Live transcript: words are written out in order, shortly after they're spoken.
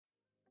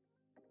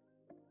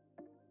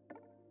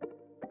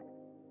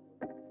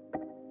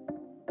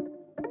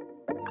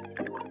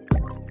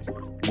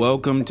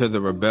Welcome to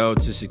the Rebel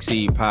to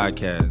Succeed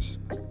podcast.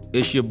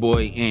 It's your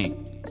boy,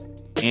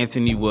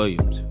 Anthony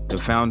Williams, the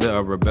founder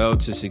of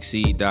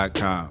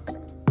rebeltosucceed.com.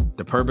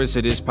 The purpose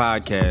of this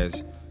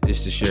podcast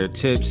is to share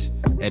tips,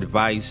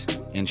 advice,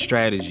 and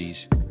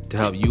strategies to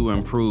help you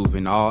improve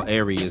in all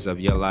areas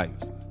of your life.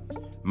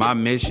 My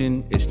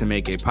mission is to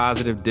make a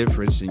positive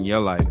difference in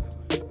your life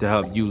to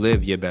help you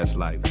live your best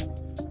life.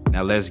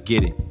 Now let's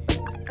get it.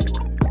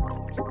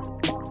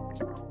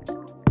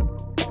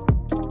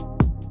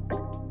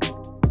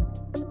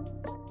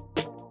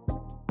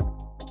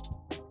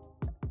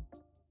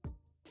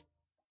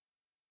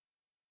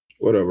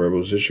 What up,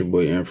 Rebels? It's your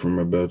boy, Ant from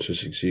Rebel to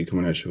Succeed,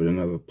 coming at you with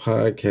another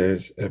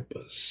podcast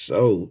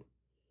episode.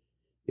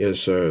 Yes,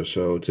 sir.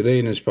 So today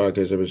in this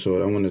podcast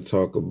episode, I want to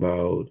talk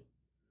about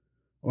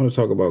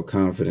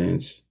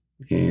confidence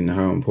and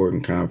how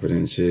important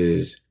confidence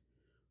is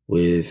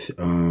with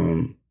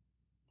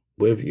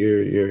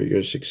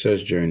your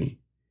success journey.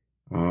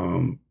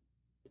 I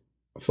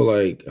feel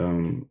like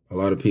a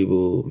lot of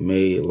people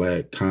may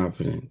lack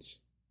confidence,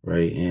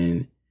 right?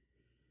 And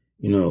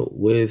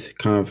with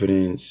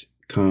confidence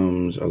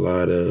comes a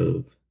lot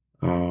of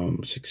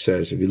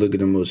success. If you look at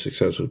the most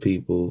successful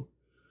people,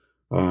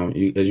 as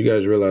you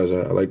guys realize,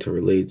 I like to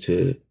relate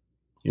to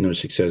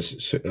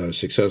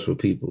successful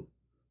people,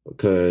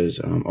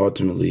 because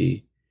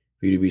ultimately,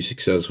 for you to be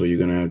successful, you're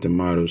gonna have to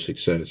model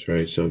success,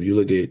 right? So if you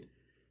look at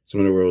some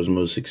of the world's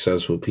most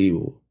successful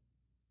people,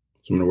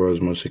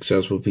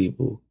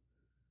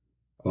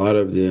 a lot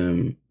of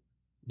them,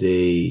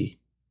 they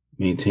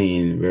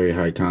maintain very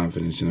high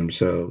confidence in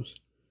themselves.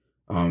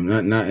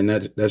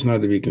 That's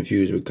not to be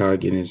confused with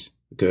cockiness,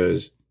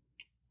 because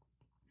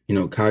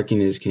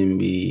cockiness can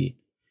be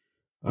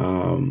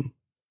cockiness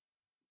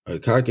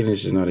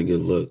is not a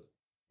good look.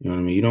 You know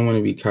what I mean? You don't want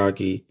to be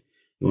cocky.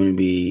 You want to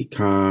be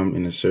calm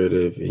and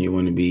assertive, and you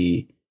want to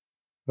be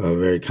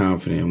very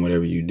confident in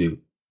whatever you do,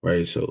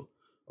 right? So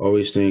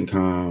always staying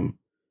calm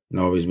and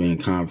always being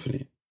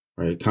confident,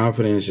 right?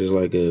 Confidence is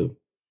like a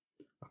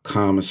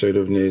calm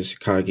assertiveness.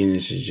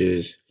 Cockiness is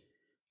just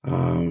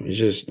it's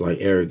just like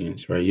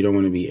arrogance, right? You don't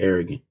want to be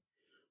arrogant.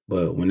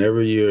 But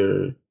whenever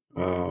you're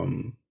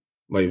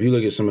like, if you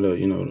look at some of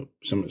the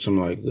some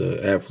like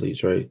the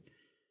athletes, right?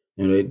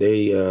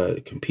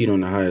 They compete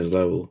on the highest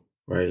level,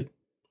 right?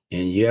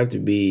 And you have to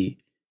be,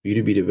 for you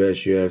to be the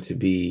best, you have to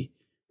be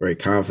very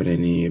confident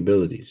in your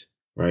abilities,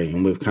 right?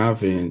 And with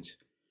confidence,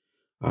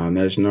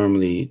 that's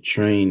normally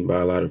trained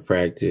by a lot of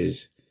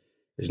practice.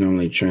 It's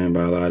normally trained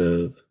by a lot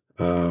of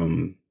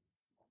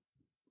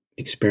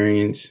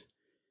experience.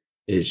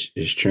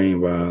 It's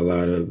trained by a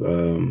lot of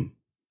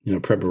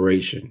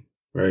preparation,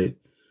 right?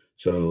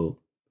 So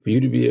for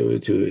you to be able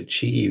to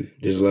achieve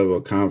this level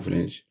of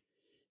confidence,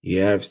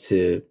 you have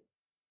to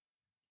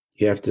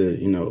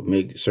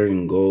make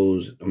certain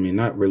goals. I mean,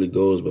 not really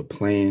goals, but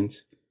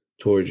plans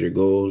towards your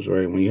goals,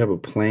 right? When you have a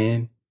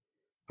plan,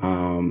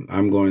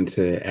 I'm going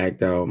to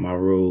act out my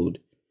road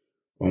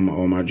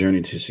on my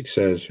journey to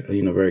success,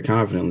 very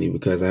confidently,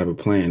 because I have a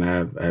plan.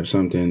 I have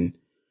something.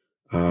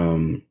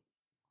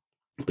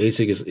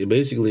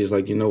 Basically, it's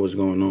like, what's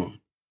going on,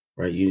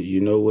 right? You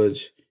know what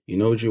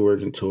you're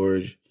working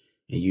towards,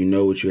 and you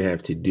know what you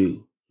have to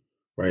do,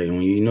 right? And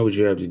when you know what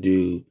you have to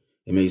do,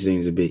 it makes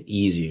things a bit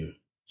easier.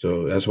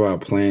 So that's why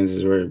plans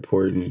is very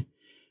important.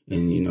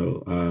 And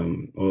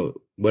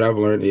what I've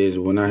learned is,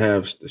 when I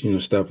have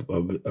stuff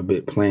a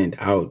bit planned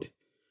out,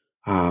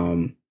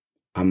 I'm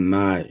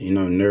not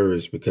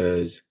nervous,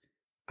 because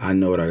I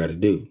know what I got to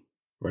do,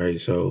 right?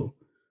 So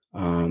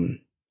again,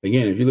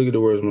 if you look at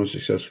the world's most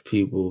successful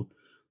people,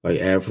 like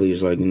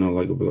athletes, like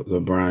like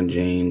LeBron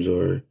James,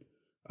 or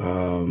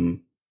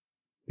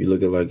you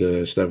look at like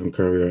a Stephen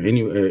Curry, or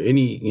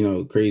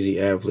any crazy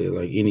athlete,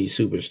 like any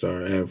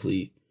superstar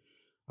athlete,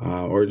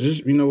 or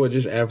just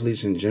just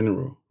athletes in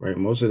general, right?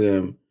 Most of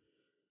them,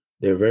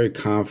 they're very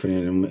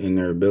confident in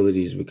their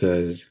abilities,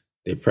 because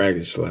they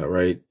practice a lot,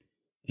 right?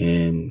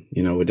 And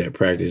with that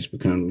practice,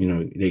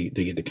 they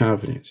get the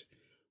confidence.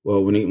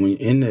 Well, when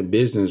in the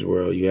business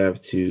world, you have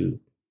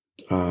to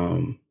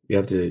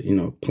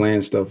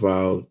plan stuff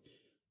out,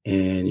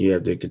 and you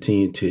have to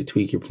continue to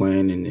tweak your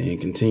plan,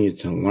 and continue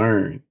to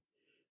learn.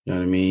 You know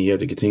what I mean? You have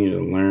to continue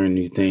to learn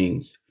new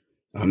things.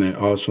 That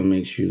also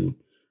makes you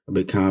a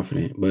bit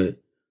confident. But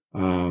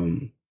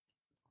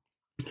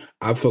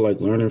I feel like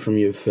learning from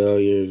your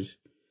failures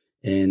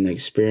and the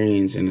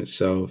experience in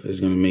itself is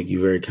going to make you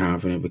very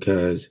confident,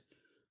 because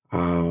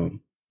that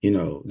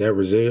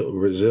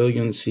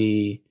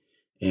resiliency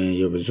and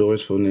your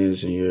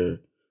resourcefulness and your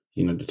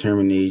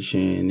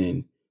determination,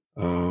 and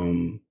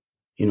all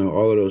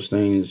of those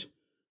things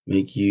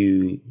make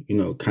you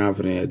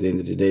confident at the end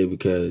of the day,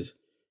 because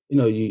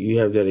you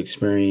have that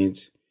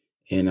experience.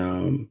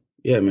 And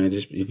yeah, man,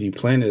 just if you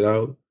plan it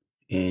out,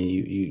 and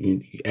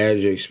you add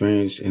your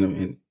experience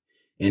in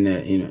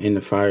that in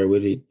the fire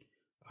with it,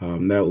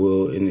 that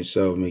will in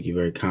itself make you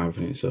very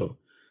confident. So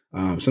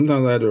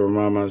sometimes I have to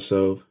remind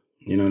myself,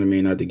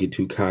 not to get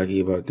too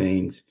cocky about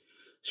things,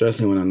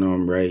 especially when I know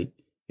I'm right.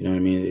 You know what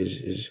I mean? I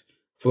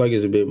feel like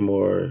it's a bit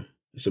more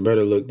It's a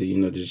better look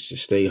to just to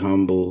stay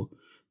humble,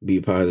 be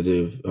a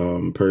positive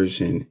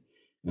person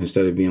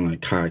instead of being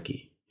like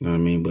cocky. You know what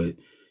I mean? But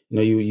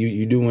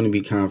you do want to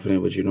be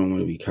confident, but you don't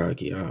want to be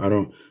cocky. I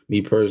don't.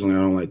 Me personally, I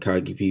don't like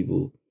cocky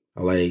people.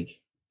 I like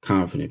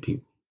confident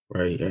people.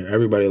 Right?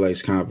 Everybody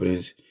likes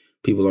confidence.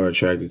 People are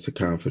attracted to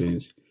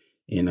confidence,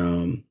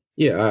 and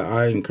yeah,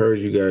 I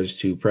encourage you guys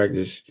to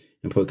practice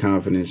and put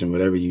confidence in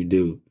whatever you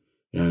do.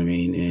 You know what I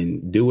mean?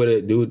 And do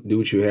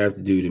what you have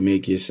to do to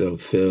make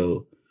yourself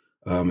feel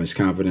as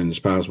confident as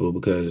possible.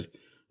 Because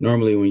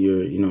normally when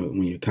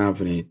you're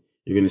confident,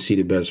 you're going to see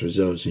the best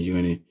results, and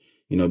you're going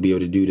to be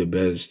able to do the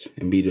best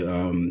and be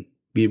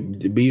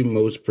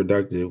most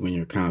productive when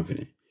you're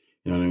confident.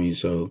 You know what I mean?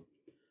 So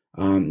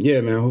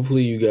yeah, man.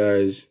 Hopefully you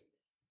guys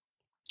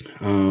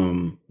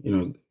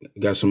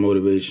got some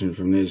motivation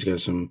from this, got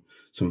some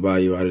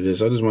value out of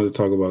this. I just wanted to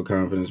talk about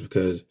confidence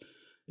because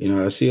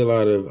I see a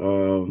lot of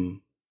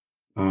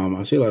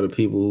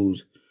people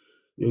who's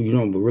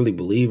don't really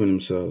believe in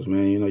themselves,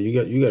 man. You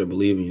got to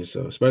believe in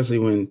yourself, especially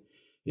when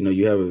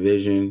you have a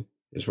vision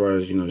as far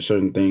as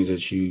certain things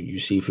that you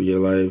see for your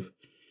life,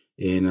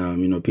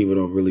 and people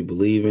don't really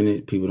believe in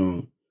it.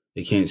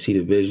 They can't see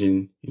the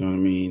vision. You know what I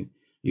mean?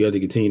 You have to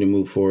continue to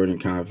move forward in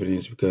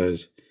confidence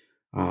because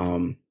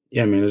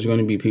yeah, man, there's going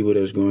to be people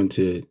that's going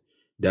to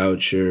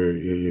doubt your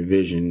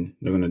vision.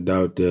 They're going to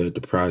doubt the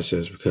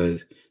process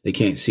because they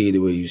can't see it the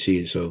way you see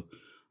it. So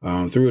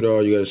through it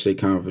all, you got to stay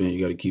confident. You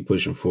got to keep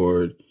pushing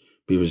forward,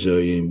 be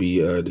resilient, be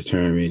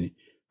determined,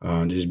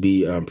 just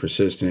be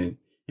persistent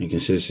and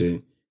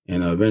consistent,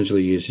 and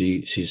eventually you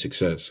see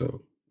success.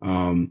 So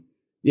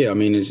yeah, I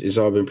mean, it's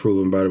all been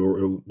proven by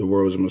the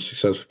world's most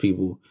successful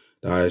people,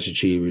 the highest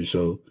achievers.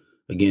 So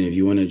again, if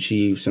you want to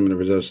achieve some of the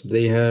results that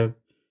they have,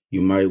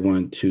 you might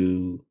want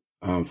to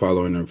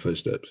follow in their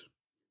footsteps.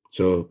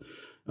 So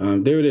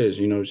there it is.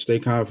 Stay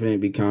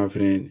confident, be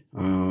confident.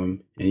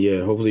 And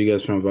yeah, hopefully you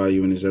guys found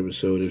value in this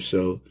episode. If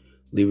so,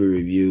 leave a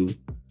review.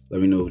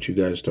 Let me know what you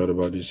guys thought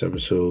about this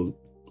episode.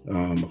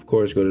 Of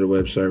course, go to the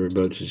website,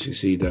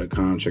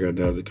 rebeltosucceed.com. Check out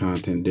the other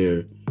content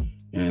there.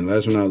 And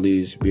last but not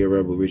least, be a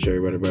rebel, reach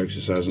everybody by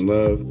exercising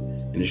love.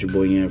 And it's your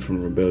boy Yan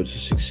from Rebel to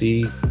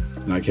Succeed.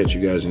 And I'll catch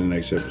you guys in the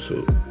next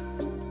episode.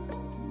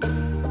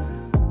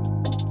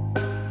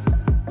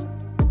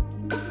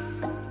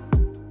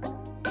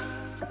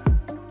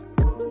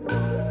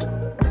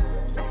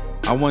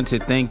 I want to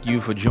thank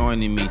you for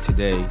joining me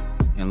today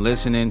and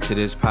listening to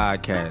this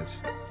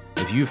podcast.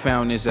 If you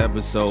found this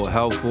episode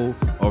helpful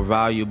or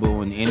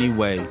valuable in any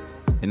way,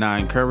 then I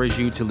encourage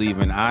you to leave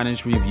an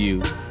honest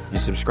review and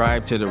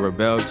subscribe to the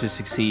Rebel to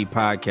Succeed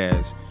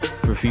podcast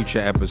for future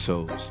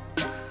episodes.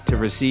 To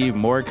receive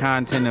more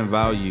content and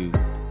value,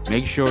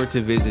 make sure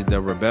to visit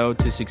the Rebel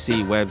to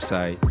Succeed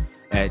website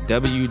at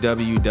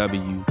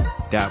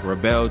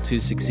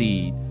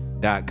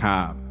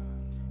www.rebeltosucceed.com.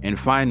 And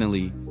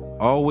finally,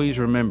 always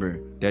remember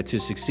that to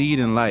succeed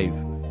in life,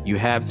 you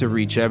have to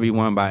reach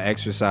everyone by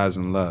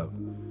exercising love.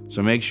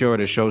 So make sure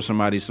to show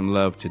somebody some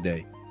love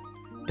today.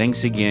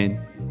 Thanks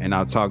again, and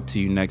I'll talk to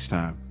you next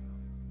time.